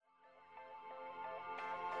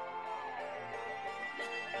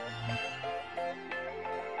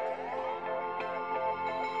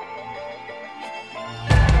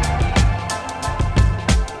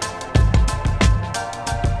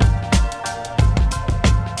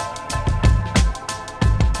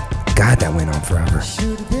forever.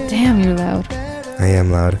 Damn, you're loud. I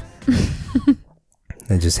am loud.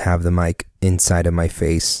 I just have the mic inside of my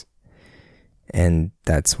face, and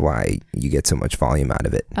that's why you get so much volume out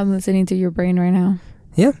of it. I'm listening to your brain right now.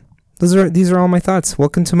 Yeah, these are all my thoughts.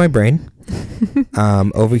 Welcome to my brain.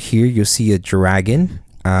 Over here, you'll see a dragon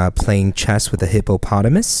playing chess with a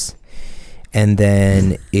hippopotamus. And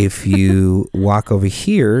then if you walk over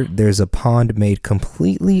here, there's a pond made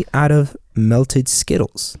completely out of melted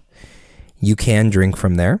Skittles. You can drink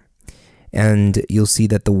from there. And you'll see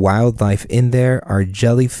that the wildlife in there are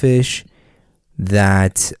jellyfish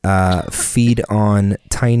that feed on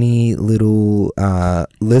tiny little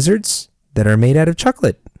lizards that are made out of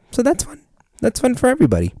chocolate. So that's fun. That's fun for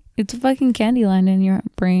everybody. It's a fucking Candyland in your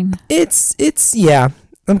brain. It's yeah.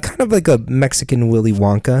 I'm kind of like a Mexican Willy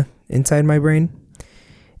Wonka inside my brain.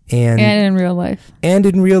 And in real life. And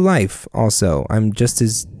in real life also. I'm just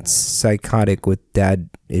as psychotic with dad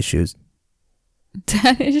issues.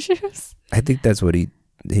 Dad issues? I think that's what he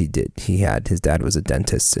did. His dad was a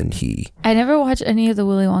dentist, and I never watched any of the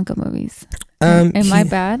Willy Wonka movies. Am I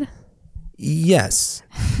bad? Yes.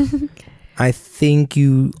 I think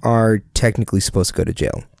you are technically supposed to go to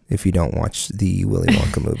jail if you don't watch the Willy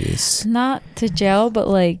Wonka movies. Not to jail, but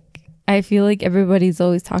like I feel like everybody's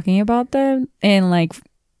always talking about them and like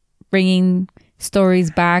bringing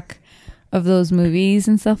stories back of those movies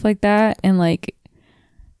and stuff like that, and like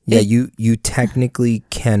you technically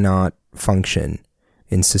cannot function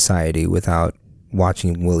in society without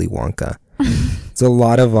watching Willy Wonka. It's a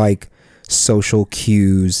lot of like social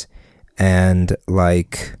cues and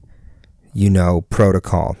like,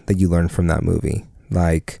 protocol that you learn from that movie.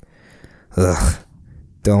 Like,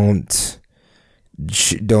 don't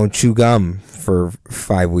chew gum for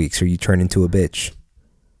 5 weeks or you turn into a bitch.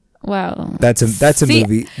 Wow. That's a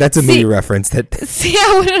movie. That's a movie reference that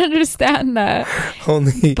I wouldn't understand that.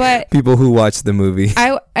 Only but people who watch the movie.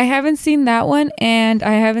 I haven't seen that one, and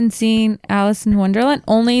I haven't seen Alice in Wonderland.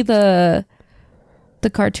 Only the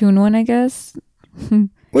cartoon one, I guess.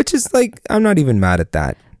 Which is like, I'm not even mad at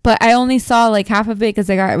that. But I only saw like half of it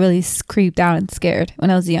because I got really creeped out and scared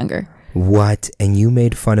when I was younger. What? And you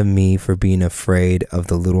made fun of me for being afraid of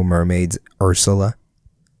the Little Mermaid's Ursula?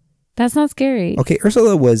 That's not scary. Okay,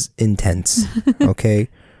 Ursula was intense. Okay,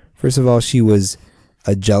 first of all, she was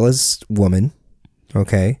a jealous woman.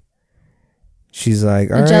 Okay, she's like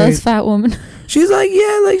a jealous fat woman. She's like,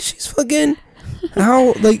 yeah, like she's fucking.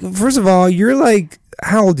 How like? First of all, you're like,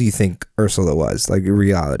 how old do you think Ursula was? Like in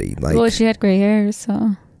reality, like. Well, she had gray hair,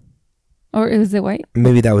 so. Or was it white?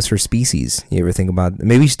 Maybe that was her species. You ever think about?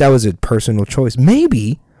 Maybe that was a personal choice.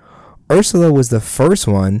 Maybe Ursula was the first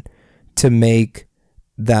one to make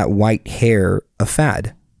that white hair a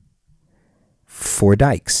fad for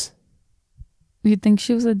dykes. You think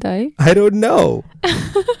she was a dyke? I don't know.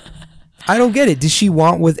 I don't get it. Did she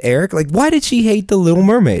want with Eric? Like, why did she hate the Little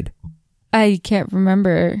Mermaid? I can't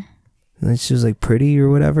remember. And she was like pretty or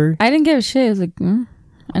whatever. I didn't give a shit. I was like,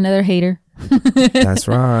 another hater. That's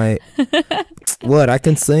right. What? I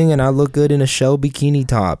can sing and I look good in a shell bikini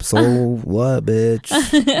top. So what,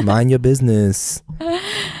 bitch? Mind your business.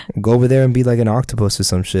 Go over there and be like an octopus or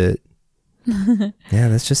some shit. Yeah,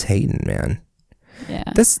 that's just hating, man.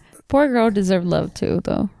 Yeah. Poor girl deserved love too,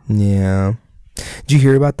 though. Yeah. Did you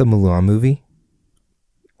hear about the Mulan movie?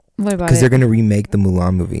 What about it? Because they're going to remake the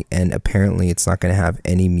Mulan movie, and apparently it's not going to have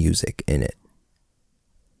any music in it.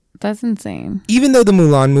 That's insane. Even though the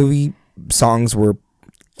Mulan movie songs were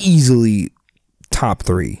easily top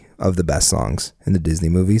 3 of the best songs in the Disney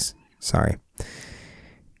movies. Sorry.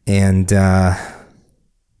 And,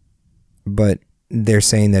 but they're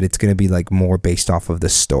saying that it's going to be like more based off of the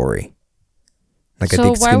story. Like, so I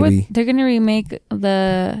think it's why gonna would be... they're going to remake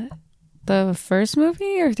the first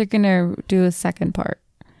movie, or they're going to do a second part?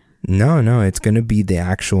 No, it's going to be the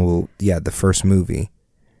actual, the first movie.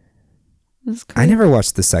 I never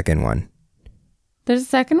watched the second one. There's a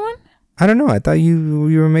second one? I don't know. I thought you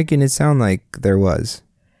were making it sound like there was.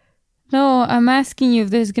 No, I'm asking you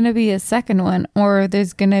if there's going to be a second one, or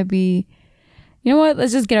there's going to be... You know what?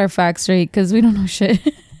 Let's just get our facts straight, because we don't know shit.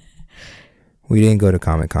 We didn't go to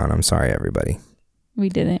Comic-Con. I'm sorry, everybody. We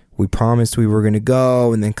didn't. We promised we were going to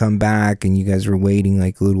go and then come back, and you guys were waiting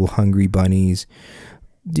like little hungry bunnies.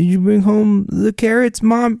 Did you bring home the carrots,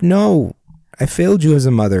 Mom? No. I failed you as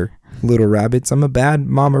a mother, little rabbits. I'm a bad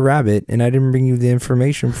mama rabbit, and I didn't bring you the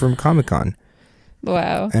information from Comic-Con.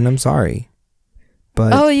 Wow. And I'm sorry.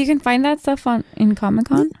 But you can find that stuff in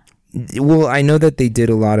Comic-Con? Well, I know that they did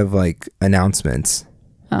a lot of like announcements.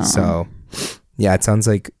 Oh. So, yeah, it sounds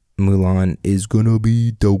like Mulan is gonna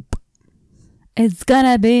be dope. It's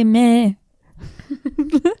gonna be me.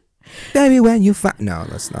 Baby, when you find... No,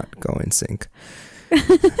 let's not go in sync.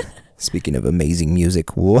 Speaking of amazing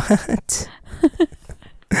music, what?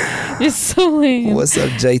 You're so lame. What's up,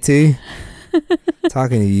 JT?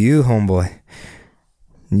 Talking to you, homeboy.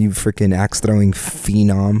 You freaking axe throwing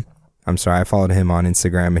phenom. I'm sorry, I followed him on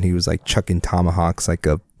Instagram and he was like chucking tomahawks like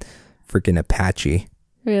a freaking Apache.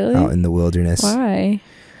 Really? Out in the wilderness. Why?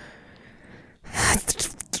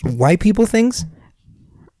 White people things?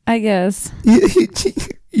 I guess.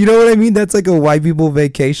 You know what I mean? That's like a white people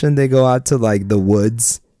vacation. They go out to like the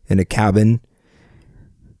woods in a cabin.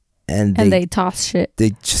 And they toss shit.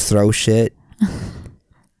 They just throw shit.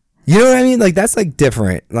 You know what I mean? Like that's like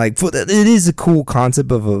different. Like it is a cool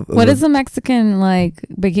concept of a. What is a Mexican like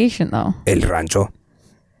vacation though? El rancho.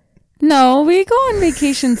 No, we go on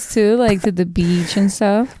vacations too, like to the beach and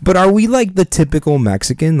stuff. But are we like the typical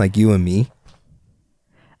Mexican, like you and me?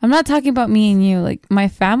 I'm not talking about me and you. Like my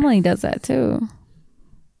family does that too.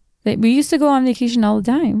 We used to go on vacation all the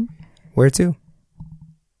time. Where to?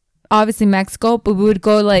 Obviously Mexico, but we would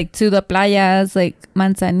go like to the playas like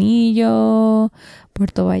Manzanillo,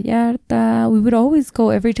 Puerto Vallarta. We would always go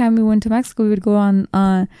every time we went to Mexico. We would go on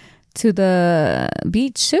to the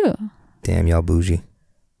beach too. Damn, y'all bougie.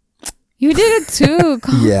 You did it too.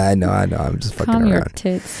 Yeah, I know. I'm just fucking calm around. your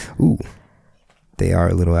tits. Ooh, they are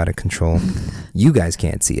a little out of control. You guys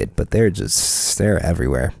can't see it, but they're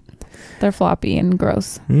everywhere. They're floppy and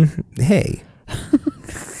gross. Hey,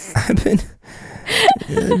 I've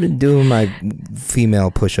been doing my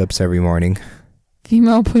female push-ups every morning.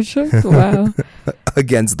 Female push-ups? Wow.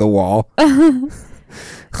 Against the wall.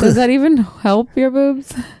 Does that even help your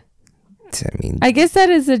boobs? I mean, I guess that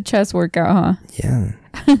is a chest workout, huh? Yeah.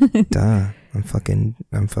 Duh. I'm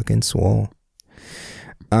fucking swole.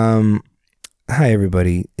 Hi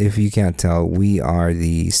everybody. If you can't tell, we are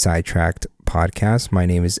the Sidetracked Podcast. My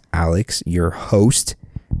name is Alex, your host,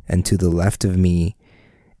 and to the left of me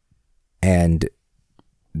and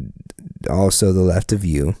also the left of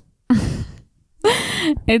you,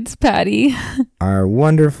 it's Patty, our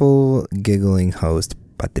wonderful giggling host,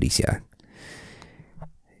 Patricia.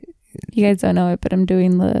 You guys don't know it, but I'm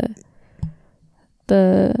doing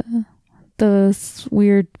the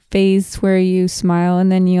weird face where you smile and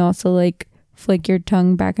then you also like flick your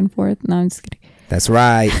tongue back and forth. No, I'm just kidding. That's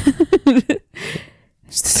right.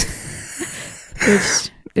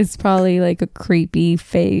 Which is probably like a creepy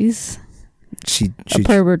face. A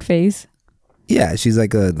pervert face. Yeah, she's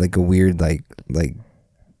like a weird like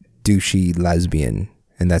douchey lesbian,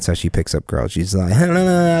 and that's how she picks up girls. She's like,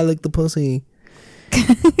 I like the pussy.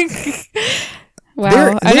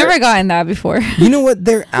 Wow, I've never gotten that before. You know what?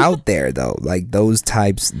 They're out there though. Like those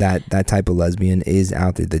types, that type of lesbian is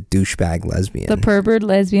out there. The douchebag lesbian, the pervert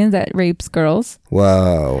lesbian that rapes girls.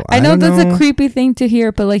 Whoa, I know that's a creepy thing to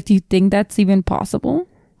hear, but like, do you think that's even possible?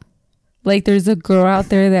 Like, there's a girl out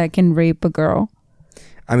there that can rape a girl.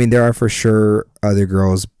 I mean, there are for sure other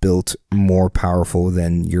girls built more powerful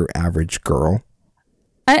than your average girl.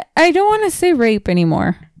 I don't want to say rape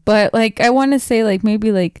anymore, but like I want to say like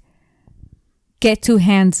maybe like get too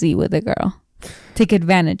handsy with a girl, take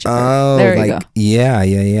advantage of her. Oh, there like, you go.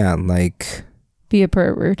 Yeah, like be a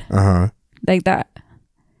pervert. Like that.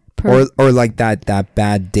 Or like that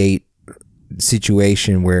bad date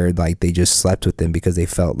situation where like they just slept with them because they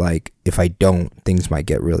felt like if I don't, things might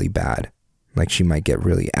get really bad. Like she might get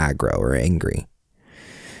really aggro or angry.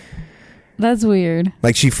 That's weird.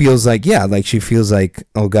 Like she feels like,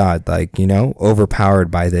 oh God, like, you know,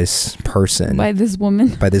 overpowered by this person. By this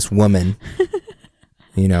woman.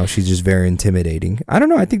 You know, she's just very intimidating. I don't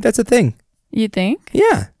know. I think that's a thing. You think?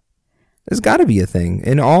 Yeah. There's got to be a thing.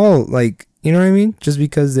 And all, like, you know what I mean? Just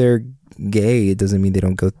because they're gay, it doesn't mean they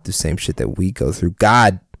don't go through the same shit that we go through.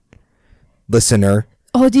 God, listener.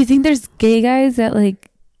 Oh, do you think there's gay guys that, like,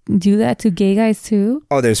 do that to gay guys too?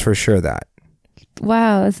 Oh, there's for sure that.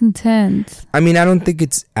 Wow, that's intense. I mean, I don't think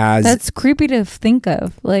it's as... That's creepy to think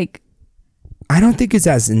of. Like... I don't think it's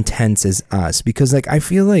as intense as us because, like, I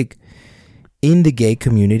feel like in the gay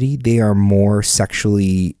community, they are more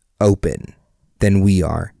sexually open than we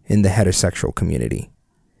are in the heterosexual community.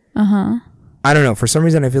 I don't know. For some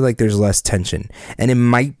reason, I feel like there's less tension. And it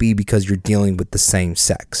might be because you're dealing with the same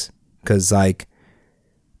sex. Because, like,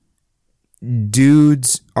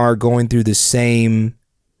 dudes are going through the same,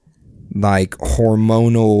 like,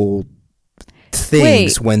 hormonal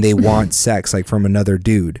things when they want sex, like, from another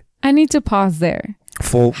dude. I need to pause there.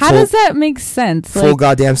 How does that make sense? Full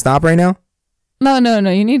goddamn stop right now? No.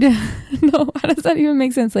 You need to... No, how does that even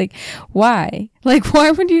make sense? Like, why? Like,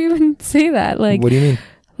 why would you even say that? Like, what do you mean?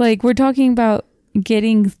 Like, we're talking about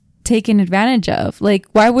getting taken advantage of. Like,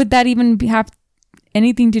 why would that even have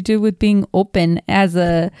anything to do with being open as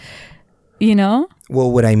a you know?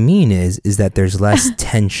 Well, what I mean is that there's less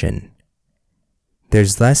tension.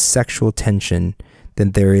 There's less sexual tension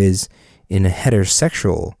than there is in a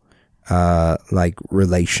heterosexual like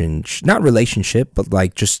not relationship, but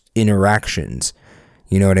like just interactions.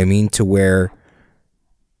 You know what I mean? To where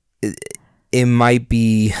it might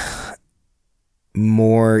be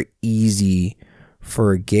more easy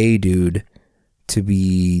for a gay dude to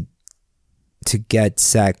get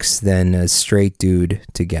sex than a straight dude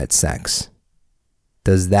to get sex.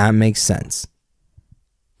 Does that make sense?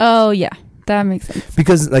 Oh yeah, that makes sense.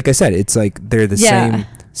 Because like I said, it's like they're the same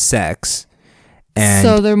sex, and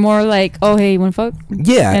so they're more like, oh hey, you wanna fuck?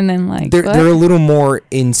 Yeah, and then like they're a little more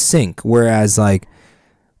in sync. Whereas like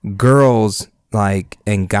girls like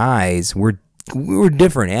and guys, we're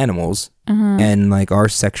different animals, and like our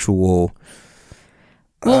sexual.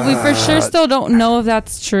 Well, we for sure still don't know if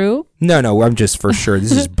that's true. No, I'm just for sure.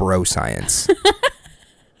 This is bro science.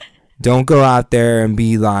 Don't go out there and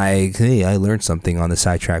be like, hey, I learned something on the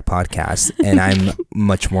Sidetrack podcast, and I'm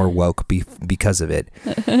much more woke because of it.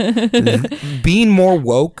 Being more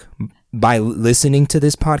woke by listening to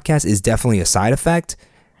this podcast is definitely a side effect,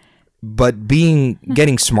 but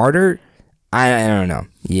getting smarter, I don't know.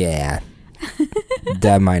 Yeah.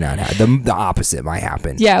 That might not happen. The opposite might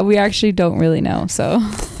happen. Yeah, we actually don't really know. So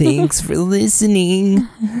thanks for listening.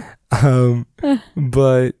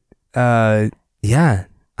 But yeah,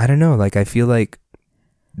 I don't know. Like I feel like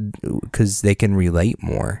because they can relate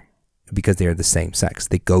more because they're the same sex.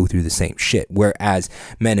 They go through the same shit. Whereas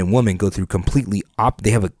men and women go through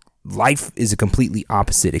life is a completely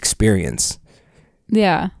opposite experience.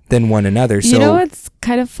 Yeah. Than one another. So you know what's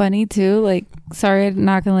kind of funny too? Like, sorry, I'm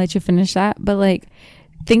not gonna let you finish that, but like,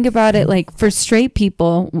 think about it. Like for straight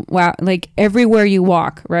people, wow, like everywhere you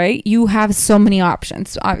walk, right? You have so many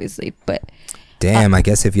options, obviously. But damn, I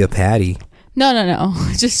guess if you're Patty. No,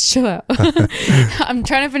 just chill out. I'm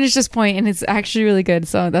trying to finish this point, and it's actually really good.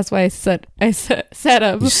 So that's why I sat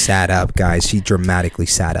up. You sat up, guys. She dramatically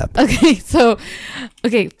sat up.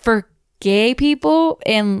 Okay, for gay people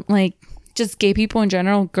and like just gay people in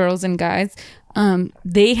general, girls and guys,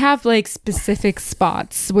 they have like specific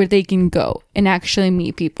spots where they can go and actually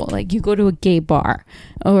meet people. Like you go to a gay bar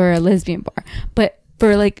or a lesbian bar, but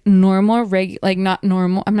for like normal like not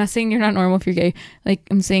normal, I'm not saying you're not normal if you're gay, like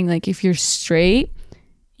I'm saying like if you're straight,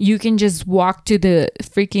 you can just walk to the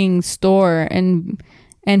freaking store and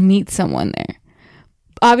meet someone there.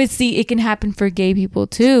 Obviously it can happen for gay people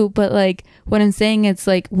too, but like what I'm saying, it's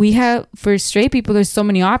like we have for straight people, there's so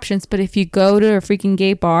many options, but if you go to a freaking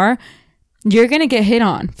gay bar, you're gonna get hit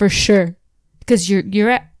on for sure because you're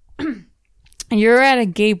at a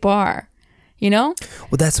gay bar, you know.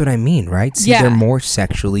 Well, that's what I mean, right? See, they're more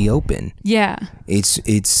sexually open. Yeah, it's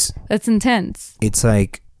that's intense. It's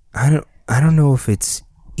like I don't know if it's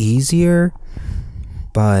easier,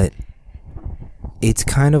 but it's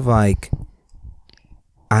kind of like,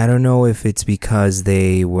 I don't know if it's because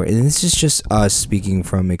they were, and this is just us speaking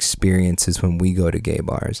from experiences when we go to gay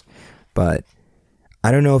bars, but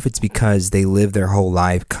I don't know if it's because they live their whole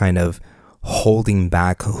life kind of holding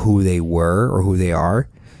back who they were or who they are,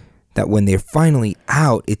 that when they're finally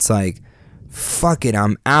out, it's like, fuck it,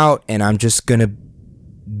 I'm out and I'm just gonna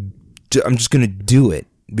do it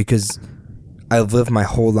because I've lived my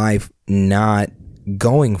whole life not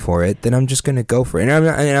going for it, then I'm just gonna go for it.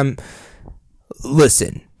 And I'm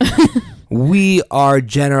listen, we are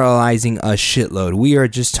generalizing a shitload. We are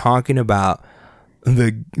just talking about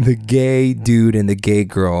the gay dude and the gay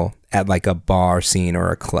girl at like a bar scene or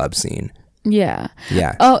a club scene. Yeah.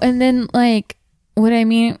 Yeah. Oh, and then like what I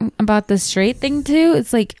mean about the straight thing too,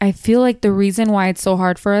 it's like I feel like the reason why it's so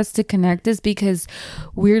hard for us to connect is because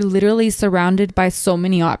we're literally surrounded by so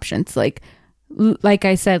many options. Like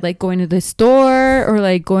I said, like going to the store or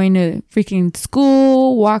like going to freaking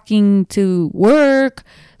school, walking to work.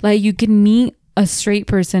 Like you can meet a straight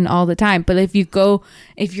person all the time. But if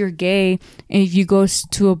you're gay and if you go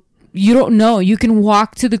to you don't know, you can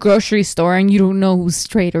walk to the grocery store and you don't know who's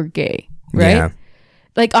straight or gay, right? Yeah.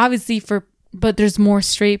 Like obviously but there's more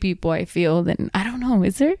straight people, I feel, than, I don't know,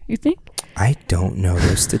 is there, you think? I don't know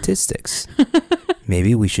those statistics.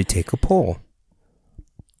 Maybe we should take a poll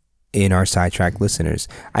in our Sidetrack listeners.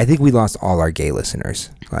 I think we lost all our gay listeners.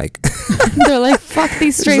 Like they're like, fuck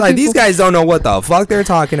these straight people. These guys don't know what the fuck they're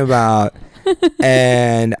talking about.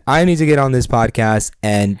 And I need to get on this podcast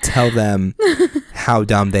and tell them how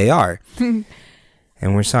dumb they are. And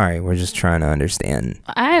we're sorry. We're just trying to understand.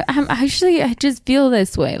 I just feel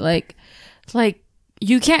this way. Like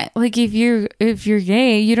you can't, like if you're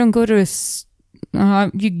gay, you don't go to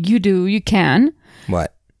you can.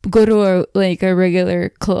 What? Go to a regular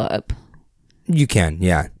club. You can,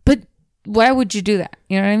 yeah. But why would you do that?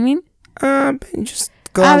 You know what I mean? Just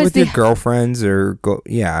go out with your Obviously- girlfriends or go.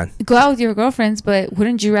 Yeah. Go out with your girlfriends, but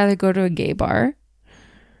wouldn't you rather go to a gay bar?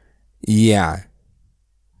 Yeah.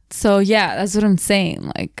 So yeah, that's what I'm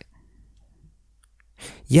saying. Like,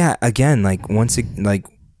 Yeah. Again, like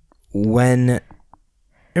when.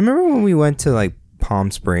 Remember when we went to like Palm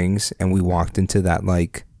Springs and we walked into that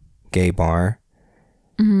like gay bar,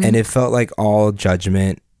 and it felt like all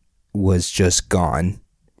judgment was just gone.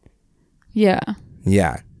 yeah.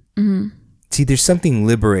 Yeah. See, there's something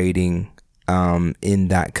liberating in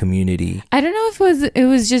that community. I don't know if it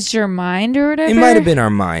was just your mind or whatever. It might have been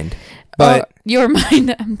our mind, but Oh, your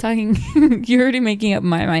mind. I'm talking. You're already making up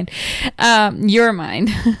my mind. Your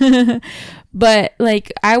mind. But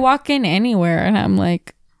like, I walk in anywhere and I'm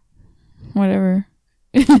like, whatever.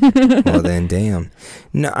 well then, damn.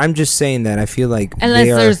 No, I'm just saying that I feel like Unless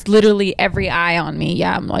there's literally every eye on me.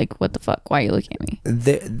 Yeah, I'm like, what the fuck? Why are you looking at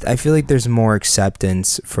me? I feel like there's more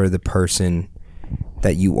acceptance for the person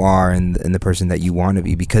that you are and the person that you want to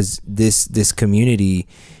be, because this community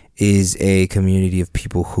is a community of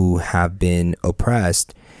people who have been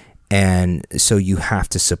oppressed, and so you have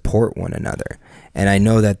to support one another. And I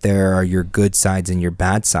know that there are your good sides and your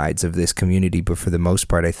bad sides of this community, but for the most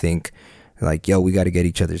part, I think like, yo, we got to get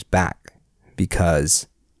each other's back, because,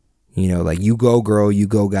 you know, like, you go girl, you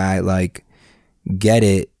go guy, like, get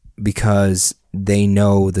it, because they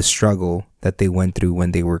know the struggle that they went through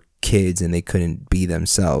when they were kids and they couldn't be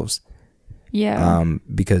themselves. Yeah.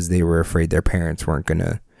 Because they were afraid their parents weren't going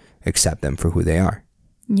to accept them for who they are.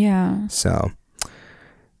 Yeah. So,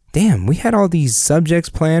 damn, we had all these subjects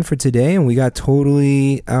planned for today and we got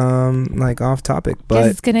totally like off topic, Guess but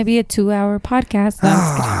it's gonna be a 2-hour podcast.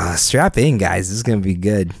 strap in, guys. This is gonna be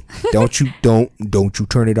good. Don't you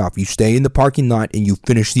turn it off. You stay in the parking lot and you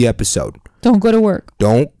finish the episode. Don't go to work.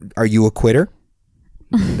 Are you a quitter?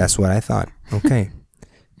 That's what I thought. Okay.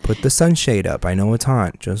 Put the sunshade up. I know it's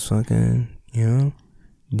hot. Just fucking,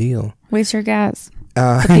 deal. Waste your gas.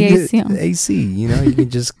 Put the AC on. AC, you can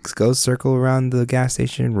just go circle around the gas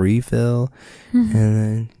station, refill, and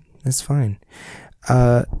then that's fine.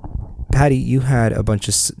 Patty, you had a bunch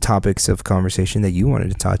of topics of conversation that you wanted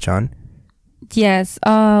to touch on. Yes.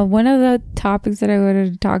 One of the topics that I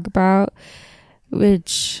wanted to talk about,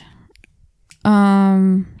 which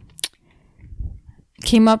came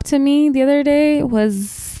up to me the other day,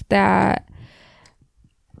 was that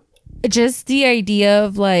just the idea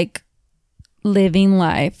of like living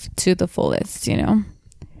life to the fullest,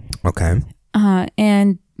 Okay.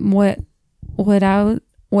 And what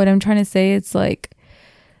I'm trying to say, it's like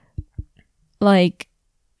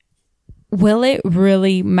will it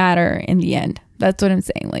really matter in the end? That's what I'm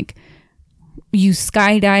saying. Like, you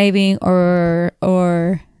skydiving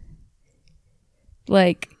or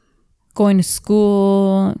like going to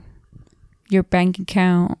school, your bank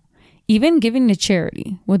account, even giving to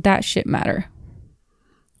charity, would that shit matter?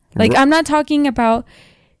 Like, I'm not talking about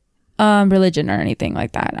religion or anything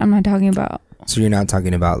like that. I'm not talking about. So you're not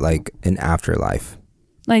talking about like an afterlife.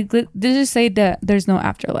 Like, let's just say that there's no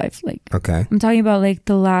afterlife. Like, Okay. I'm talking about like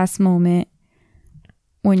the last moment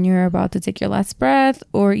when you're about to take your last breath,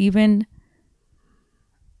 or even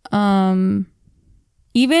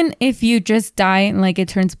if you just die and like it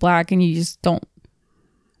turns black and you just don't.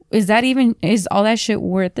 Is all that shit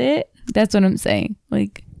worth it? That's what I'm saying.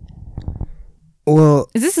 Like, Well,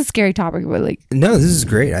 is this a scary topic? But like, no, this is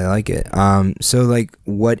great. I like it. So like,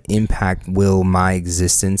 what impact will my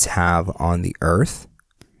existence have on the earth?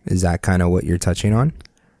 Is that kind of what you're touching on?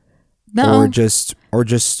 no. Or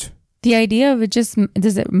just The idea of it, just,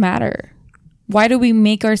 does it matter? Why do we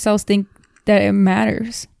make ourselves think that it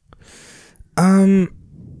matters? I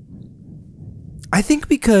think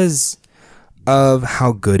because of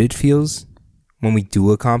how good it feels when we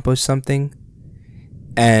do accomplish something,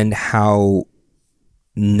 and how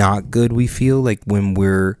not good we feel like when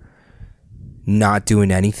we're not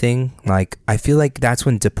doing anything. Like, I feel like that's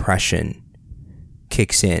when depression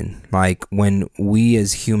kicks in. Like, when we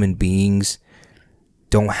as human beings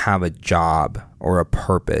don't have a job or a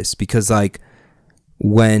purpose. Because like,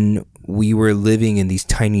 when we were living in these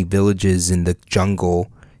tiny villages in the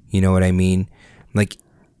jungle, you know what I mean? Like,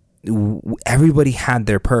 everybody had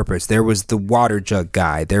their purpose. There was the water jug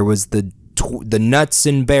guy. There was the nuts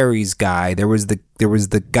and berries guy. There was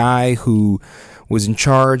the guy who was in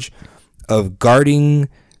charge of guarding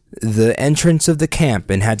the entrance of the camp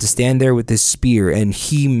and had to stand there with his spear, and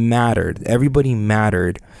he mattered. Everybody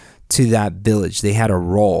mattered to that village. They had a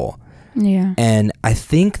role. Yeah. And I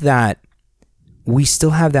think that we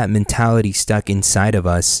still have that mentality stuck inside of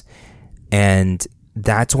us, and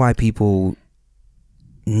that's why people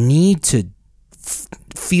need to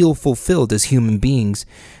feel fulfilled as human beings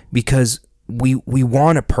because we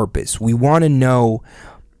want a purpose. We want to know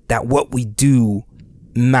that what we do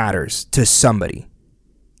matters to somebody.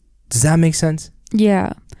 Does that make sense?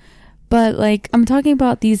 Yeah. But like, I'm talking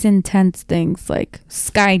about these intense things like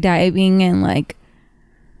skydiving and like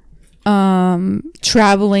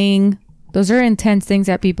traveling. Those are intense things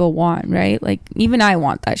that people want, right? Like, even I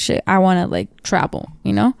want that shit. I want to like travel,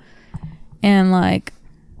 you know, and like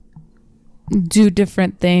do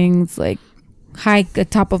different things, like hike the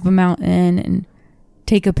top of a mountain and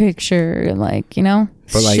take a picture, like, you know,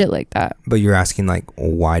 shit like that. But you're asking, like,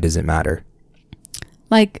 why does it matter?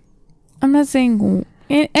 Like, I'm not saying,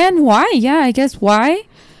 and why? Yeah, I guess why.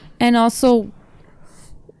 And also,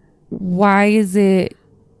 why is it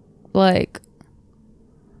like,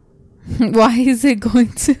 why is it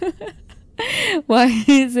going to, why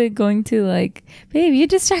is it going to like, babe, you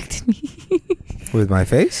distracted me. With my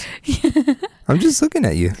face? Yeah. I'm just looking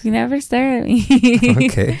at you. You never stare at me.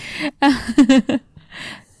 Okay.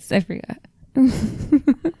 I forgot. All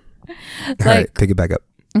right, pick it back up.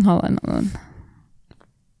 Hold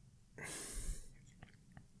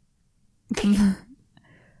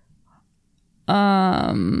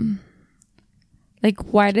on. Like,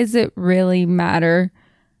 why does it really matter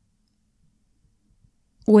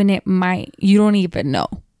when it might? You don't even know.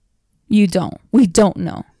 You don't. We don't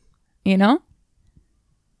know. You know?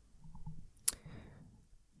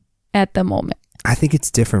 At the moment. I think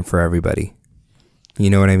it's different for everybody. You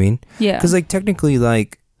know what I mean? Yeah. Because, like, technically,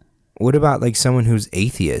 like, what about, like, someone who's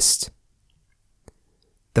atheist?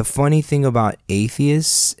 The funny thing about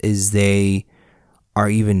atheists is they are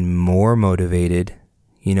even more motivated,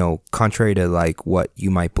 you know, contrary to, like, what you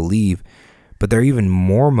might believe, but they're even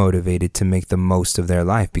more motivated to make the most of their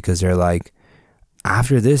life because they're like,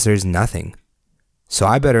 after this, there's nothing. So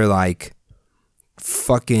I better, like,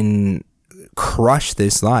 fucking crush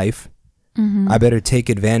this life. I better take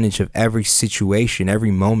advantage of every situation. Every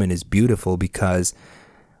moment is beautiful because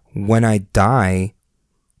when I die,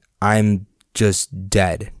 I'm just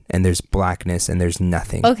dead and there's blackness and there's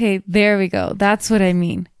nothing. Okay, there we go. That's what I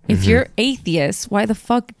mean. If you're atheist, why the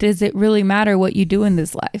fuck does it really matter what you do in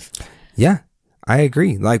this life? Yeah, I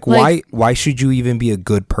agree. Like why should you even be a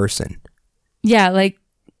good person? Yeah, like,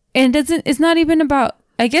 and it's not even about,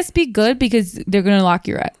 I guess, be good because they're going to lock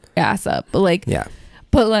your ass up. But like, yeah.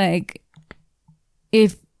 But like,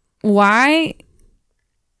 why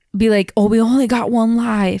be like, oh, we only got one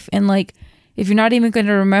life, and like, if you're not even going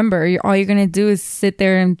to remember, all you're going to do is sit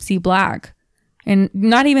there and see black and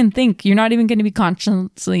not even think. You're not even going to be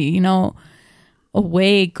consciously, you know,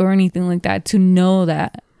 awake or anything like that to know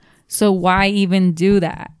that. So why even do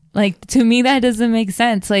that? Like, to me, that doesn't make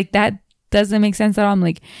sense. Like, that doesn't make sense at all. I'm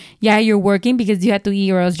like, yeah, you're working because you have to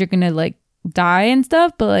eat or else you're going to like die and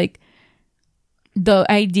stuff. But like, the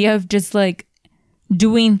idea of just like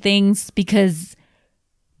doing things because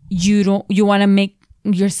you want to make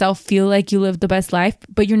yourself feel like you live the best life,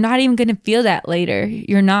 but you're not even going to feel that later.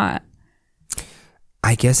 You're not.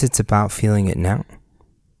 I guess it's about feeling it now.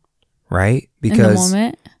 Right? Because in the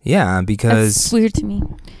moment. Yeah, because that's weird to me.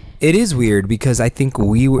 It is weird because I think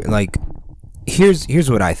we were like, here's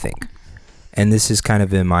what I think. And this is kind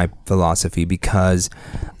of in my philosophy because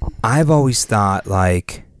I've always thought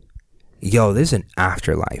like, yo, there's an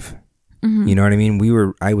afterlife. You know what I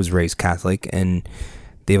mean? I was raised Catholic and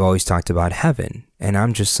they've always talked about heaven. And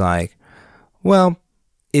I'm just like, well,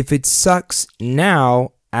 if it sucks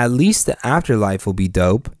now, at least the afterlife will be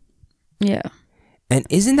dope. Yeah. And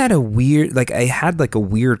isn't that a weird, like, I had like a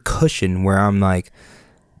weird cushion where I'm like,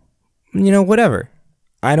 you know, whatever.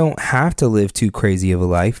 I don't have to live too crazy of a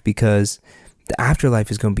life because the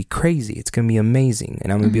afterlife is going to be crazy. It's going to be amazing.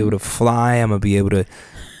 And I'm going to be able to fly. I'm going to be able to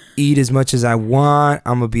eat as much as I want.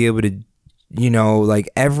 I'm going to be able to, you know, like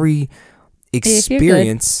every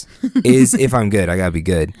experience is, if I'm good, I got to be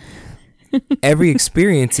good. Every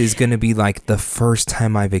experience is going to be like the first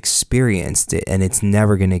time I've experienced it, and it's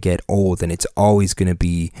never going to get old, and it's always going to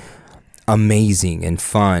be amazing and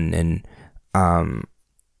fun, and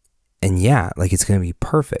yeah, like it's going to be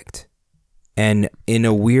perfect. And in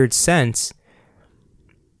a weird sense,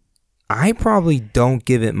 I probably don't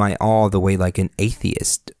give it my all the way like an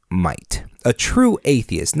atheist might. A true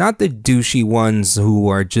atheist, not the douchey ones who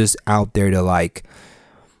are just out there to like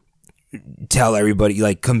tell everybody,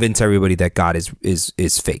 like convince everybody that God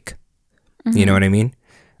is fake. You know what I mean?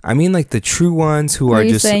 I mean like the true ones who are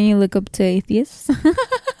just... Are you saying you look up to atheists?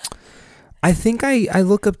 I think I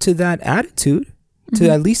look up to that attitude, to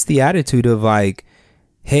at least the attitude of like,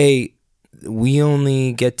 hey, we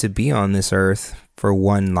only get to be on this earth for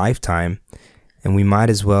one lifetime and we might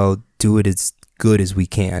as well do it as good as we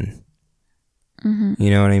can. You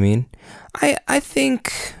know what I mean? I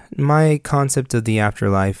think my concept of the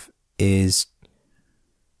afterlife is,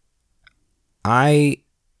 I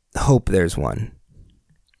hope there's one.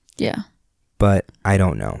 Yeah. But I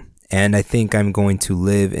don't know. And I think I'm going to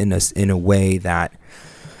live in a way that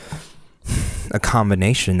a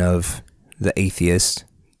combination of the atheist,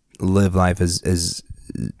 live life as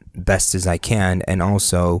best as I can, and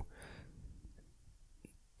also,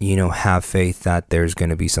 you know, have faith that there's going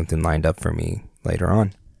to be something lined up for me later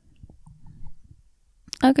on.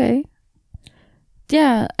 Okay.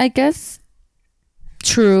 Yeah, I guess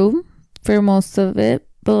true for most of it,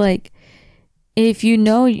 but like, if you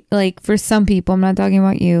know, like for some people, I'm not talking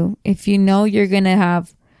about you, if you know you're gonna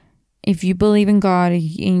have, if you believe in God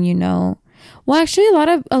and you know, well, actually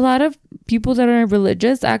a lot of people that are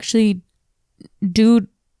religious actually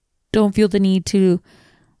don't feel the need to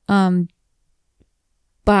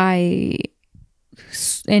buy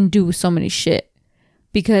and do so many shit,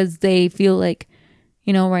 because they feel like,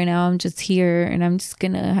 you know, right now I'm just here and I'm just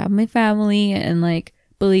gonna have my family and like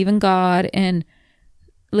believe in God, and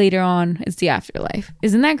later on it's the afterlife.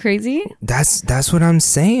 Isn't that crazy? That's what I'm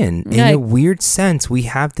saying. In a weird sense, we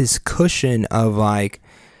have this cushion of like,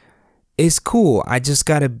 it's cool, I just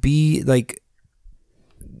gotta be like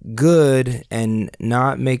good and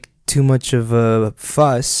not make too much of a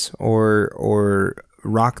fuss or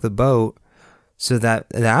rock the boat, so that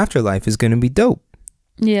the afterlife is gonna be dope.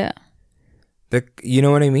 Yeah. You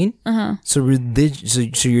know what I mean? So you're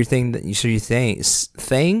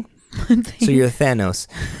Thanos.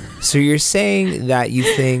 So you're saying that you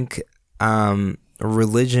think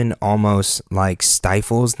religion almost like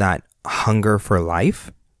stifles that hunger for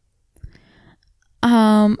life?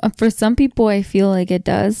 For some people I feel like it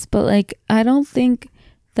does, but like I don't think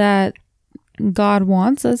that God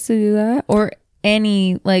wants us to do that, or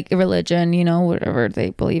any like religion, you know, whatever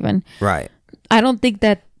they believe in. Right. I don't think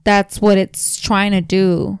that that's what it's trying to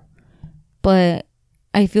do, but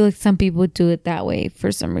I feel like some people do it that way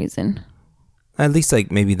for some reason. At least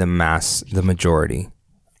like maybe the majority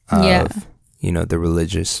of, you know, the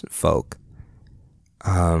religious folk.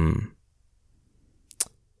 I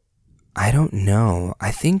don't know. I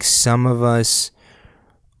think some of us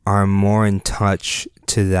are more in touch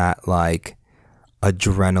to that like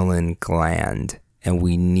adrenaline gland, and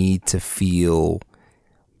we need to feel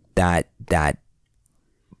that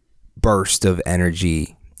burst of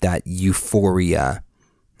energy, that euphoria.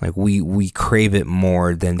 Like we crave it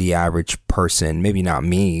more than the average person. Maybe not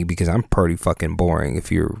me, because I'm pretty fucking boring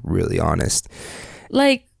if you're really honest.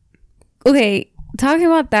 Like, okay, talking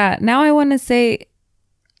about that, now I want to say,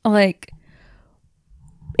 like,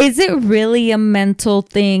 is it really a mental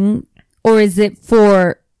thing, or is it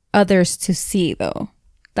for others to see though?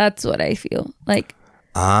 That's what I feel like.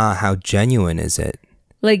 How genuine is it?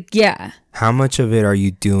 Like, yeah. How much of it are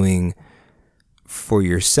you doing for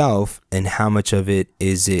yourself, and how much of it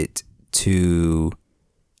is it to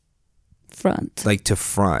front, to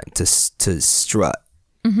strut?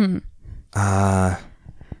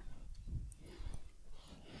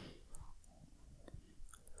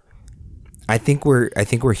 I think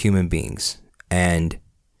we're human beings, and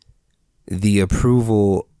the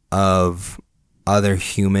approval of other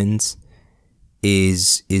humans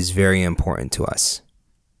is very important to us.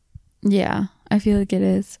 Yeah, I feel like it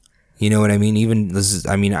is. You know what I mean?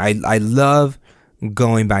 I love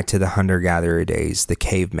going back to the hunter-gatherer days, the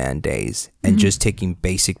caveman days, and just taking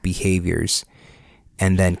basic behaviors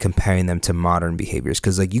and then comparing them to modern behaviors.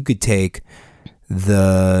 Because like you could take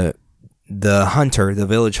the hunter, the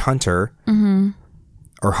village hunter,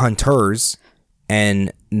 or hunters,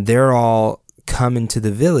 and they're all coming to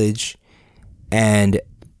the village and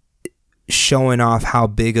showing off how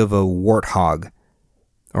big of a warthog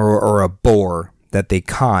or a boar that they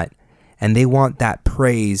caught, and they want that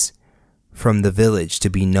praise from the village to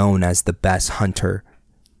be known as the best hunter.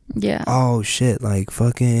 Yeah. Oh shit, like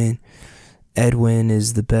fucking Edwin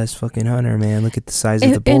is the best fucking hunter, man. Look at the size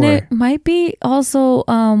of the boar. And it might be also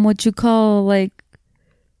what you call like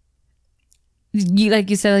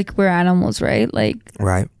you said, like we're animals, right? Like,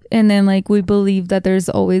 right. And then like we believe that there's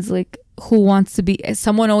always like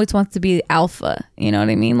someone always wants to be the alpha, you know what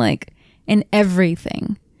I mean? Like in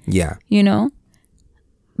everything. Yeah. You know?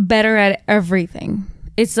 Better at everything.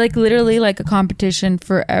 It's like literally like a competition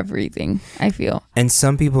for everything, I feel. And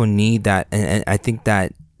some people need that, and I think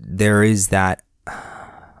that there is that.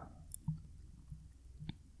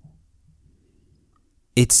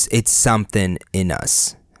 It's something in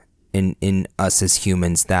us, in us as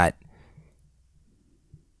humans, that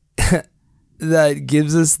that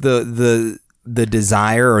gives us the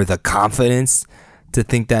desire or the confidence to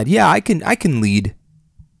think that, yeah, I can lead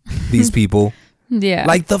these people. Yeah.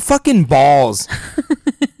 Like the fucking balls.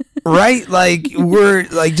 Right? Like we're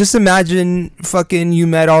like, just imagine fucking you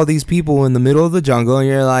met all these people in the middle of the jungle and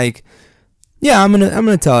you're like, yeah, I'm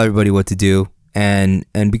gonna tell everybody what to do, and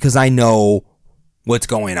because I know what's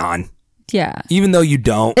going on. Yeah. Even though you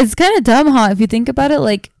don't. It's kind of dumb, huh? If you think about it,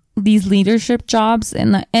 like these leadership jobs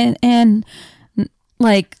and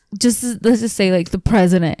like let's just say like the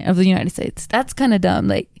president of the United States. That's kind of dumb.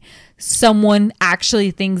 Like someone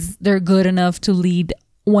actually thinks they're good enough to lead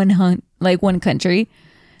one country.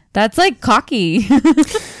 That's like cocky.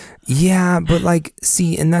 Yeah, but like,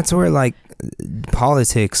 see, and that's where like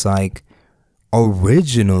politics, like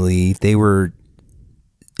originally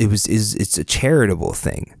it's a charitable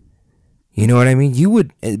thing. You know what I mean? You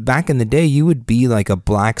would, back in the day, you would be like a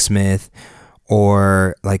blacksmith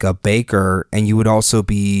or like a baker, and you would also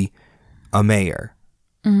be a mayor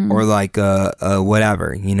or like a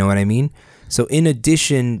whatever. You know what I mean? So in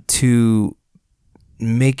addition to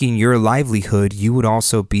making your livelihood, you would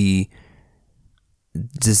also be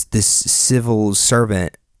just this civil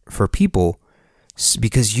servant for people,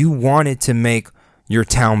 because you wanted to make your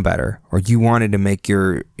town better, or you wanted to make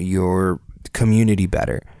your community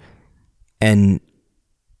better. And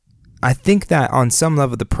I think that on some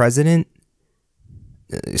level, the president,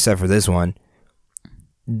 except for this one,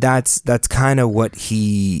 that's kind of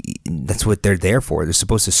that's what they're there for. They're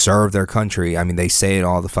supposed to serve their country. I mean, they say it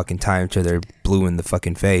all the fucking time till they're blue in the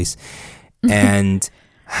fucking face. And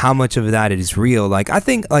how much of that is real? Like, I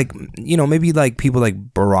think, like, you know, maybe like people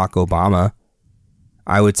like Barack Obama,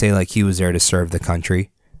 I would say like he was there to serve the country.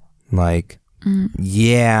 Like,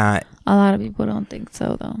 yeah. A lot of people don't think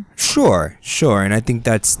so, though. Sure. And I think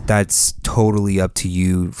that's totally up to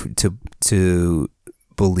you to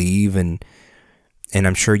believe, and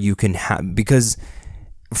I'm sure you can have, because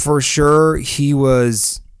for sure he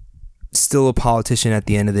was still a politician at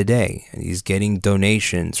the end of the day. He's getting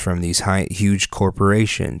donations from these huge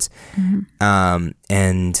corporations.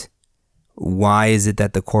 And why is it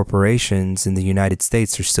that the corporations in the United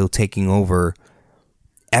States are still taking over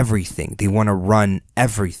everything? They want to run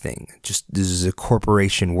everything. Just, this is a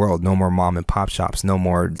corporation world. No more mom and pop shops. No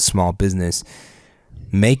more small business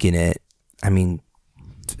making it. I mean,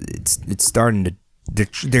 it's starting to.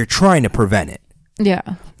 They're trying to prevent it. Yeah.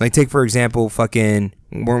 Like, take for example, fucking,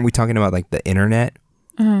 weren't we talking about like the internet?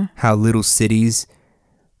 How little cities,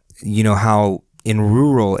 you know, how in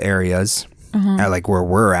rural areas, at like where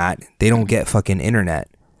we're at, they don't get fucking internet.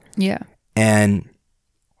 Yeah. And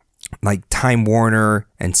like Time Warner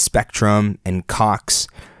and Spectrum and Cox,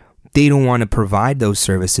 they don't want to provide those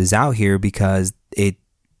services out here because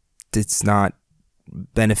it's not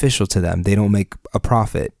beneficial to them. They don't make a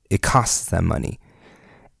profit. It costs them money.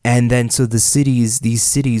 And then so these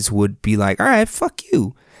cities would be like, all right, fuck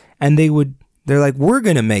you. And they're like, we're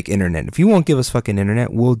going to make internet. If you won't give us fucking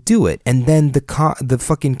internet, we'll do it. And then the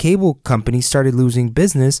fucking cable company started losing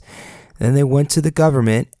business. Then they went to the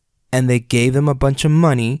government and they gave them a bunch of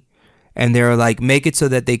money. And they were like, make it so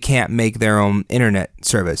that they can't make their own internet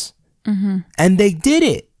service. And they did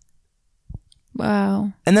it.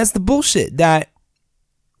 Wow. And that's the bullshit that,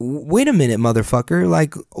 wait a minute, motherfucker.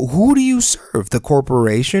 Like, who do you serve? The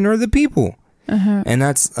corporation or the people? And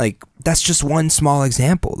that's just one small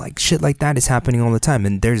example. Like, shit like that is happening all the time.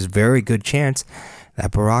 And there's very good chance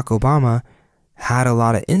that Barack Obama had a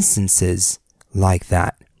lot of instances like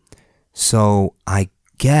that. So I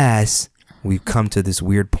guess we've come to this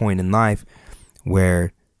weird point in life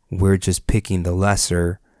where we're just picking the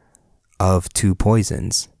lesser of two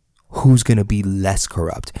poisons. Who's going to be less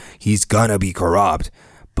corrupt? He's going to be corrupt,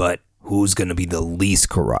 but who's going to be the least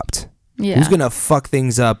corrupt? Yeah. Who's going to fuck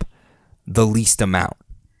things up the least amount?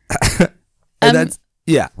 And that's,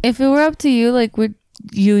 yeah. If it were up to you, like, would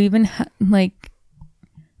you even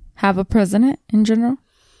have a president in general?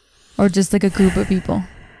 Or just like a group of people?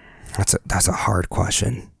 That's a hard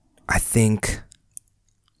question. I think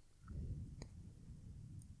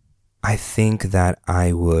that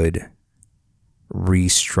I would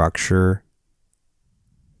restructure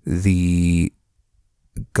the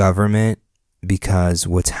government, because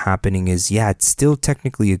what's happening is, yeah, it's still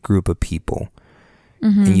technically a group of people.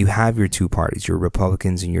 And you have your two parties, your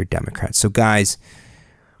Republicans and your Democrats. So guys,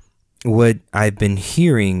 what I've been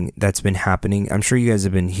hearing that's been happening, I'm sure you guys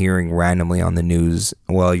have been hearing randomly on the news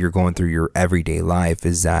while you're going through your everyday life,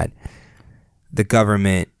 is that the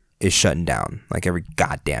government is shutting down like every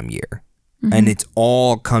goddamn year. And it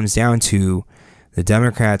all comes down to the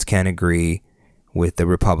Democrats can't agree with the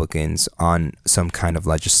Republicans on some kind of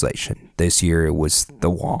legislation. This year it was the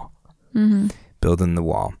wall, building the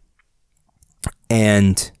wall.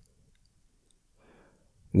 And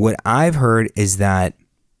what I've heard is that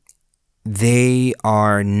they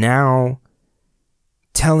are now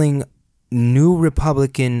telling new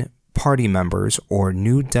Republican Party members or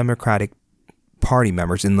new Democratic Party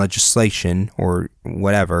members in legislation or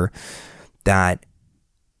whatever that,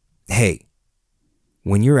 hey,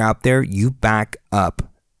 when you're out there, you back up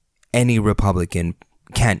any Republican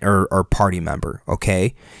or party member,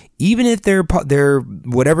 okay? Even if their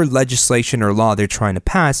whatever legislation or law they're trying to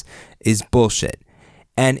pass is bullshit.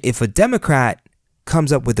 And if a Democrat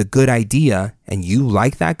comes up with a good idea and you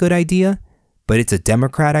like that good idea, but it's a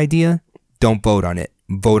Democrat idea, don't vote on it.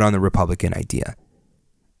 Vote on the Republican idea.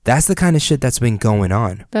 That's the kind of shit that's been going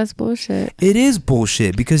on. That's bullshit. It is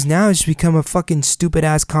bullshit because now it's become a fucking stupid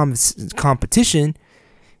ass competition,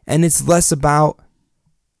 and it's less about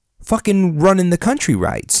fucking running the country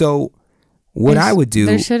right. So what I would do,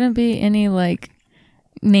 there shouldn't be any like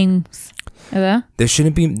names. There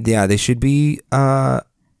shouldn't be. Yeah, there should be. There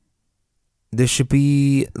should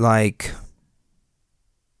be like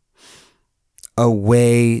a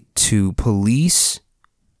way to police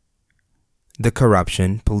the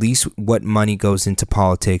corruption, police what money goes into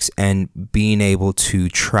politics, and being able to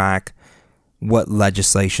track what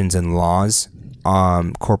legislations and laws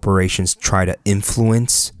corporations try to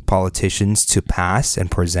influence politicians to pass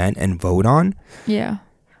and present and vote on. Yeah.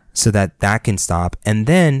 So that can stop. And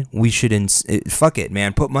then we should, fuck it,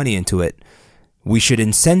 man, put money into it. We should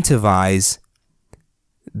incentivize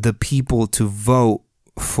the people to vote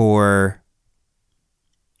for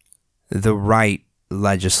the right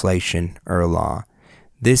legislation or law.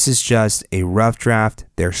 This is just a rough draft.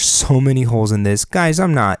 There's so many holes in this. Guys,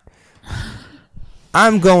 I'm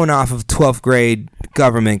going off of 12th grade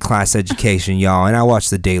government class education, y'all, and I watch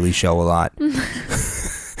The Daily Show a lot.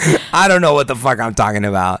 I don't know what the fuck I'm talking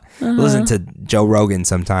about. Listen to Joe Rogan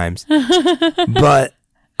sometimes. But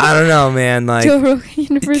I don't know, man. Like Joe Rogan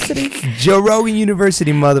University. Joe Rogan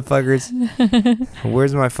University, motherfuckers.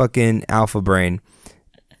 Where's my fucking alpha brain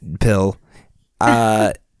pill?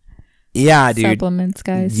 Yeah, dude. Supplements,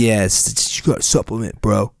 guys. Yes, you got to supplement,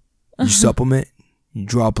 bro. You supplement. You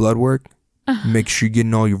draw blood work. Make sure you're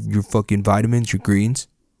getting all your fucking vitamins, your greens.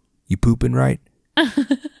 You pooping right?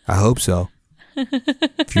 I hope so.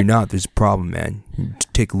 If you're not, there's a problem, man.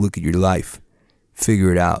 Take a look at your life.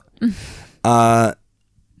 Figure it out.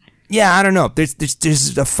 Yeah, I don't know.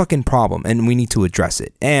 There's a fucking problem, and we need to address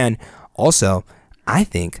it. And also, I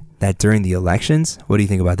think that during the elections, what do you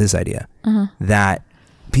think about this idea? That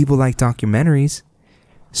people like documentaries,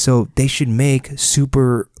 so they should make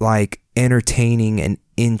super like entertaining and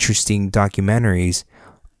interesting documentaries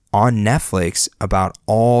on Netflix about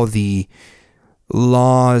all the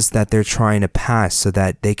laws that they're trying to pass so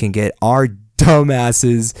that they can get our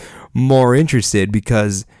dumbasses more interested,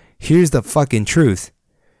 because here's the fucking truth.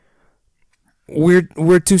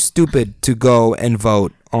 We're too stupid to go and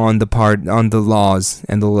vote on the laws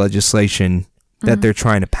and the legislation that they're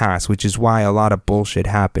trying to pass, which is why a lot of bullshit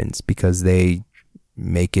happens, because they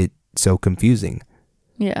make it so confusing.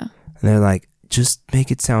 Yeah. And they're like, just make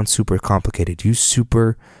it sound super complicated. Use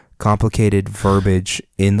super complicated verbiage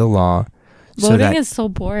in the law. Voting is so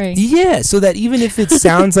boring. Yeah, so that even if it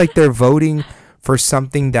sounds like they're voting for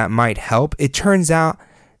something that might help, it turns out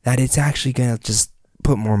that it's actually going to just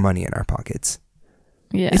put more money in our pockets.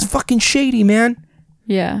 Yeah. It's fucking shady, man.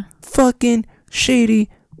 Yeah. Fucking shady,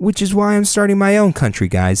 which is why I'm starting my own country,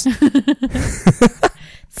 guys.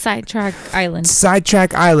 Sidetrack Island.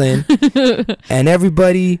 Sidetrack Island. And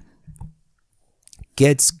everybody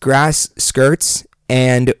gets grass skirts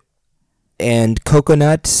and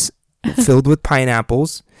coconuts filled with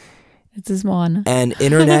pineapples. It's a swan. And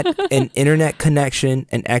internet connection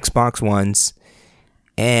and Xbox Ones.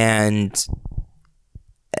 And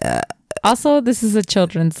also, this is a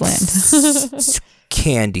children's land.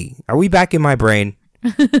 Candy. Are we back in my brain?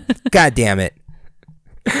 God damn it.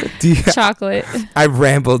 Chocolate. I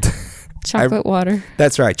rambled. Chocolate water.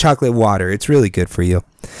 That's right. Chocolate water. It's really good for you.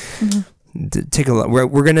 Take a look.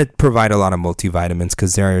 We're going to provide a lot of multivitamins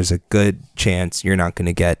because there's a good chance you're not going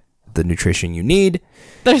to get the nutrition you need.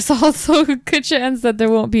 There's also a good chance that there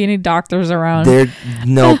won't be any doctors around. They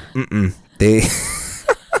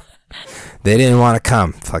they didn't want to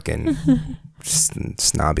come. Fucking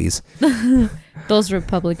snobbies. Those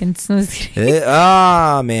Republicans.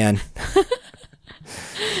 Man.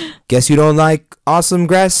 Guess you don't like awesome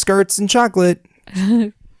grass skirts and chocolate.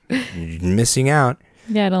 You're missing out.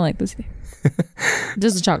 Yeah, I don't like this.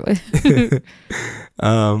 Just the chocolate.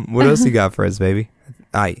 What else you got for us, baby?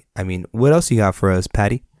 I mean, what else you got for us,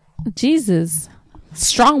 Patty? Jesus.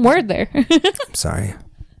 Strong word there. I'm sorry.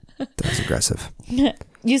 That was aggressive.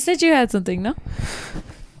 You said you had something, no?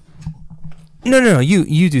 No.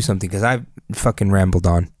 You do something because I've fucking rambled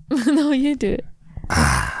on. No, No, you do it.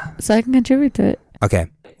 So I can contribute to it. Okay.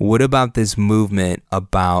 What about this movement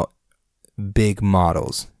about big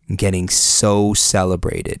models getting so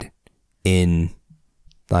celebrated in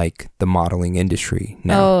like the modeling industry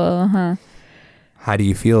now? Oh, How do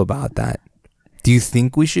you feel about that? Do you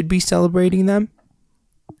think we should be celebrating them?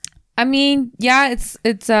 I mean, yeah,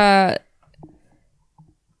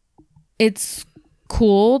 it's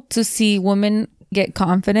cool to see women get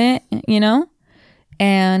confident, you know,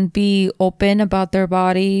 and be open about their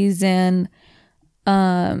bodies and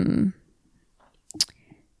I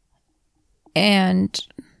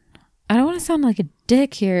don't want to sound like a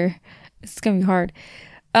dick here. It's gonna be hard.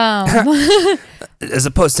 As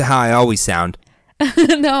opposed to how I always sound.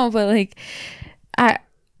 No, but like I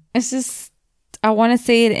want to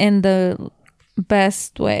say it in the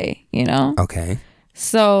best way, you know? Okay.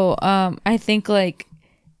 So, I think like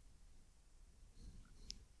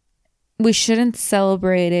we shouldn't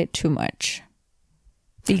celebrate it too much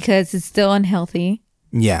because it's still unhealthy.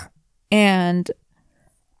 Yeah. And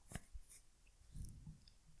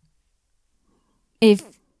if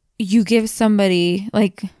you give somebody,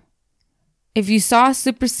 like, if you saw a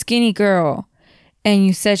super skinny girl and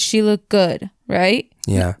you said she looked good, right?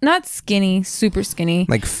 Yeah. Not skinny, super skinny.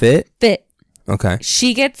 Like fit? Fit. Okay.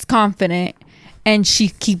 She gets confident and she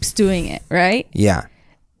keeps doing it, right? Yeah.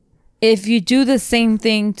 If you do the same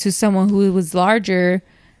thing to someone who was larger,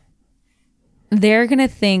 they're going to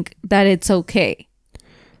think that it's okay.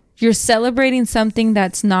 You're celebrating something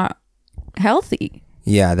that's not healthy.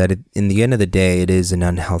 Yeah, that in the end of the day, it is an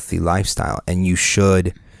unhealthy lifestyle. And you should,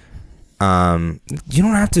 you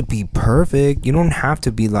don't have to be perfect. You don't have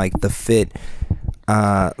to be like the fit,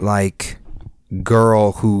 like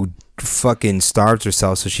girl who fucking starves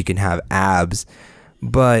herself so she can have abs.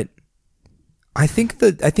 But I think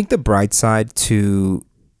the bright side to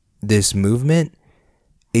this movement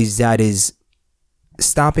is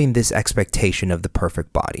stopping this expectation of the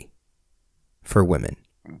perfect body for women,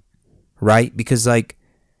 right? Because like,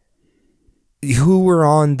 who were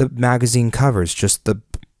on the magazine covers? Just the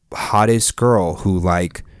hottest girl who,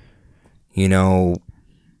 like, you know.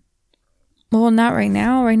 Well, not right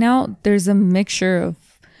now. Right now, there's a mixture of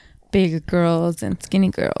bigger girls and skinny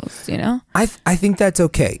girls, you know? I think that's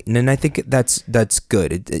okay. And I think that's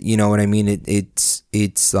good. You know what I mean?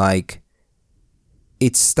 It's like,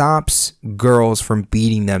 it stops girls from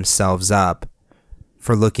beating themselves up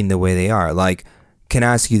for looking the way they are. Like, can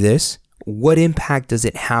I ask you this? What impact does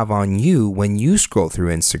it have on you when you scroll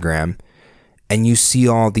through Instagram and you see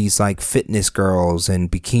all these like fitness girls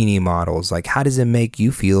and bikini models? Like, how does it make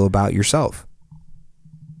you feel about yourself?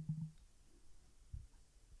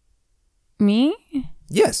 Me?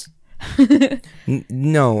 Yes.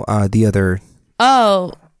 No, the other.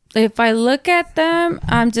 Oh, if I look at them,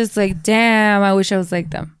 I'm just like, damn, I wish I was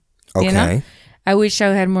like them. Okay. You know? I wish I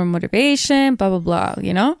had more motivation, blah, blah, blah,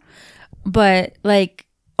 you know? But like,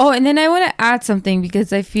 oh, and then I want to add something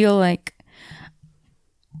because I feel like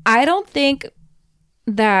I don't think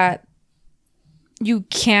that you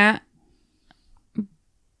can't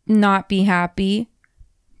not be happy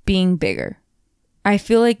being bigger. I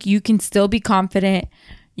feel like you can still be confident.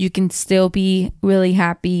 You can still be really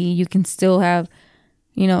happy. You can still have,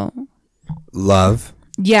 you know, love.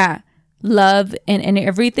 Yeah. Love and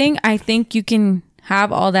everything. I think you can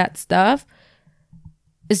have all that stuff.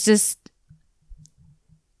 It's just,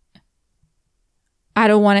 I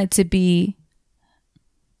don't want it to be,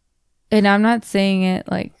 and I'm not saying it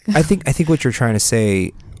like. I think what you're trying to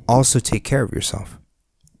say, also take care of yourself.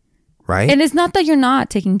 Right? And it's not that you're not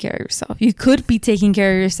taking care of yourself. You could be taking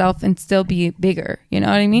care of yourself and still be bigger. You know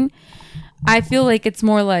what I mean? I feel like it's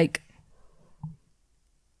more like,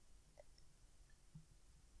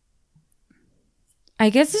 I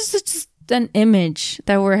guess it's just an image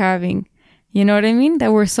that we're having. You know what I mean?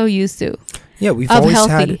 That we're so used to. Yeah, we've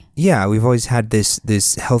always had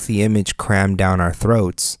this healthy image crammed down our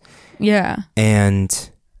throats. Yeah.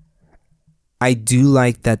 And I do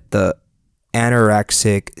like that the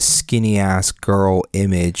anorexic, skinny ass girl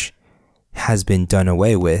image has been done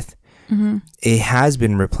away with. Mm-hmm. It has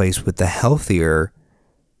been replaced with the healthier,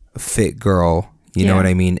 fit girl, you know what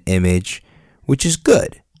I mean, image, which is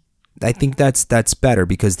good. I think that's better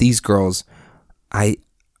because these girls, I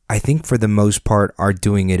think for the most part are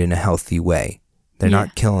doing it in a healthy way. They're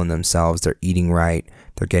not killing themselves. They're eating right.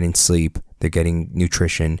 They're getting sleep. They're getting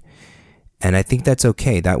nutrition. And I think that's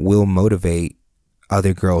okay. That will motivate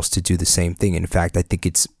other girls to do the same thing. In fact, I think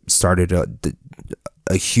it's started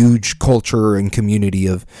a huge culture and community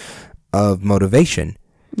of motivation.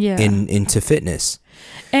 Yeah. into fitness.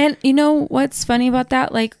 And you know what's funny about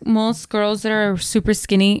that? Like most girls that are super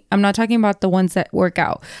skinny, I'm not talking about the ones that work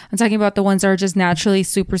out. I'm talking about the ones that are just naturally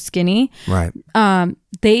super skinny. Right.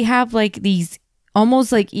 They have like these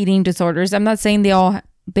almost like eating disorders. I'm not saying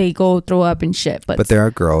they go throw up and shit, but there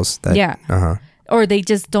are girls that or they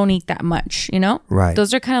just don't eat that much, you know? Right.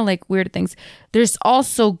 Those are kind of like weird things. There's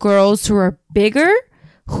also girls who are bigger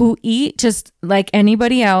who eat just like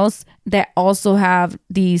anybody else that also have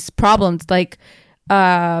these problems like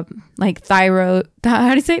thyroid, how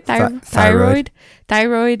do you say it? Thyroid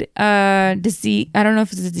disease. I don't know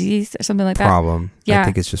if it's a disease or something like that. Problem. Yeah. I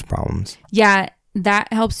think it's just problems. Yeah.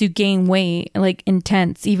 That helps you gain weight, like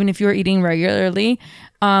intense, even if you're eating regularly.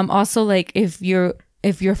 Also like if your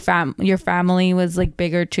family was like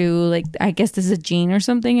bigger too, like I guess this is a gene or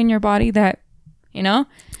something in your body that, you know,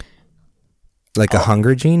 like a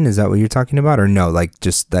hunger gene. Is that what you're talking about? Or no, like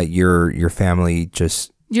just that your family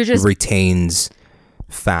just retains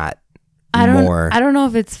fat more. I don't know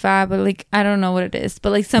if it's fat, but like I don't know what it is.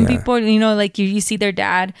 But like some people, you know, like you see their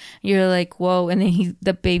dad, you're like, whoa, and then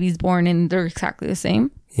the baby's born and they're exactly the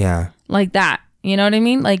same. Yeah. Like that. You know what I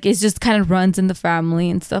mean? Like it just kind of runs in the family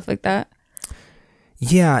and stuff like that.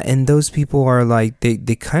 Yeah, and those people are like they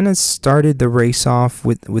kind of started the race off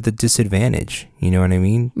with a disadvantage. You know what I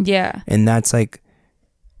mean? Yeah. And that's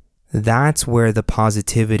where the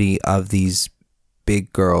positivity of these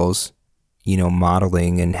big girls, you know,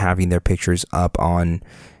 modeling and having their pictures up on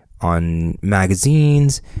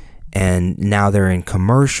magazines, and now they're in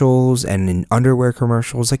commercials and in underwear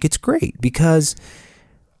commercials. Like it's great because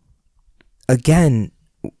again,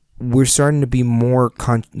 we're starting to be more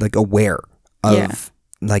aware of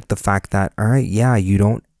like the fact that, all right, yeah, you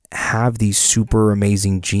don't have these super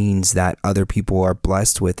amazing genes that other people are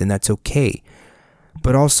blessed with, and that's okay.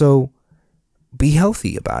 But also be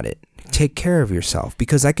healthy about it. Take care of yourself,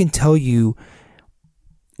 because I can tell you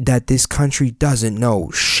that this country doesn't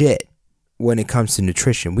know shit when it comes to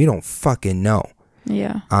nutrition. We don't fucking know.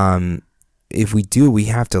 Yeah. If we do, we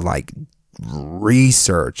have to like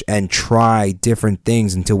research and try different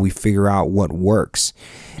things until we figure out what works.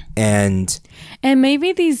 And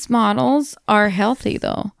maybe these models are healthy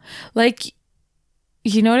though. Like,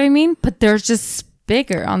 you know what I mean? But they're just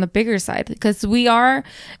bigger, on the bigger side, because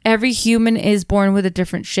every human is born with a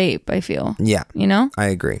different shape, I feel. Yeah. You know? I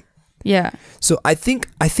agree. Yeah. So I think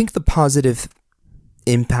the positive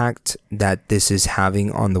impact that this is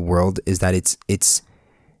having on the world is that it's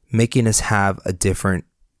making us have a different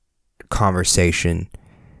conversation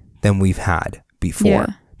than we've had before.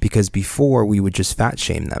 Yeah. Because before we would just fat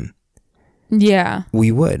shame them. Yeah.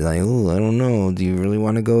 We would like, oh, I don't know. Do you really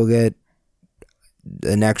want to go get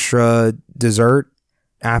an extra dessert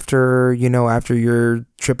after your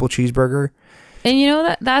triple cheeseburger? And you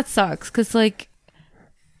know that sucks, because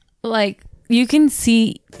like you can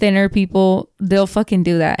see thinner people, they'll fucking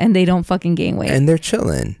do that and they don't fucking gain weight. And they're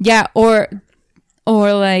chilling. Yeah, or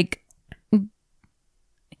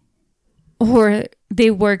they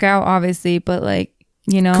work out obviously, but like,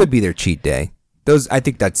 you know, could be their cheat day. I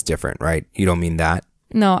think that's different, right? You don't mean that?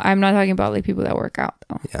 No, I'm not talking about like people that work out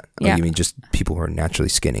though. Yeah. Yeah. Oh, you mean just people who are naturally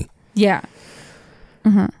skinny? Yeah.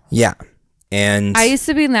 Mm-hmm. Yeah. And I used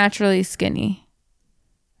to be naturally skinny,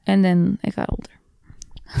 and then I got older.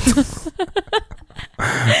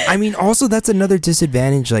 I mean, also that's another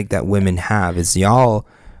disadvantage like that women have is y'all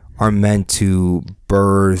are meant to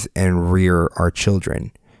birth and rear our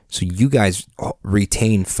children. So you guys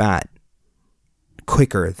retain fat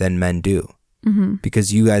quicker than men do,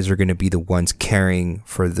 because you guys are going to be the ones caring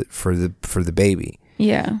for the baby.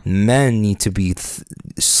 Yeah. Men need to be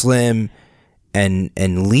slim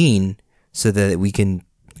and lean so that we can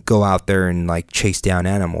go out there and like chase down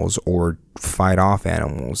animals or fight off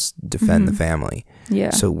animals, defend the family.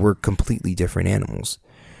 Yeah. So we're completely different animals.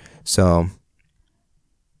 So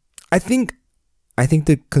I think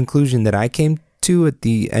the conclusion that I came to at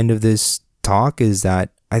the end of this talk is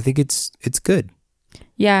that I think it's good.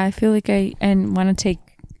 Yeah, I feel like I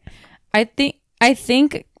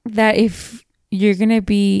think that if you're going to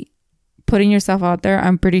be putting yourself out there,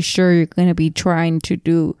 I'm pretty sure you're going to be trying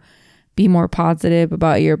to be more positive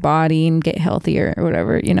about your body and get healthier or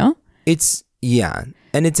whatever, you know?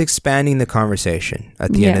 And it's expanding the conversation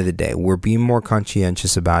at the end of the day. We're being more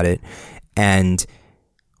conscientious about it, and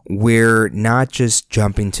we're not just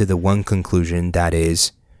jumping to the one conclusion that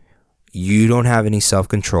is you don't have any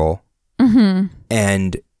self-control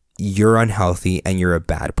and you're unhealthy and you're a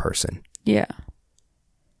bad person. Yeah.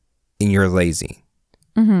 And you're lazy.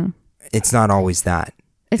 It's not always that.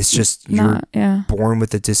 It's just you're born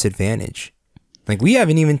with a disadvantage. Like we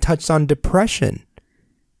haven't even touched on depression.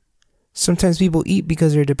 sometimes people eat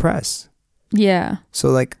because they're depressed. Yeah. So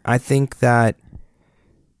like I think that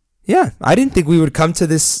I didn't think we would come to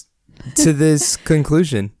this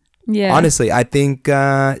conclusion. Yeah. Honestly, I think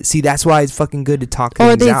that's why it's fucking good to talk or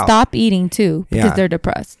things they out. stop eating too because Yeah. they're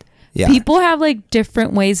depressed. Yeah. People have like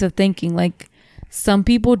different ways of thinking. Like some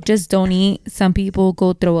people just don't eat. Some people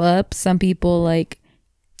go throw up. Some people like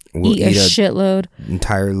We'll eat a shitload.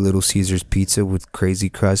 entire Little Caesars pizza with crazy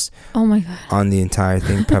crust Oh my god. on the entire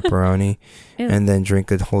thing, pepperoni, Ew. and then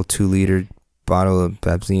drink a whole 2-liter bottle of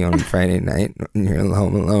Pepsi on Friday night when you're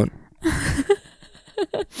home alone.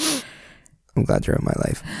 I'm glad you're in my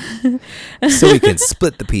life. So we can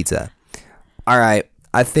split the pizza. All right.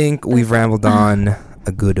 I think we've rambled on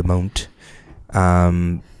a good amount.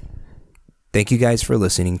 Thank you guys for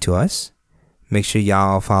listening to us. Make sure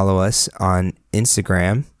y'all follow us on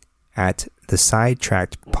Instagram at the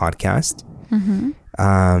Sidetracked Podcast. Mm-hmm.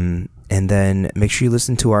 And then make sure you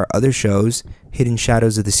listen to our other shows, Hidden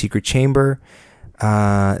Shadows of the Secret Chamber,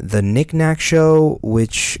 the Knick-Knack Show,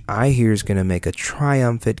 which I hear is going to make a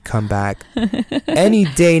triumphant comeback any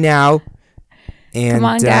day now. And, Come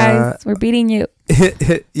on, guys. We're beating you.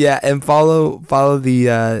 yeah, and follow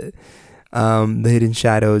the Hidden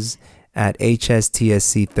Shadows at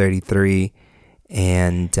HSTSC33.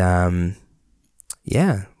 And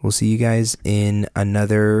we'll see you guys in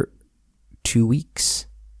another 2 weeks.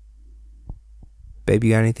 Babe,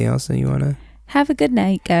 you got anything else that you want to? Have a good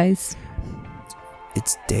night, guys.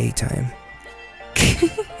 It's daytime.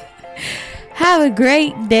 Have a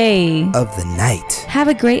great day. Of the night. Have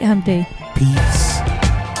a great hump day. Peace.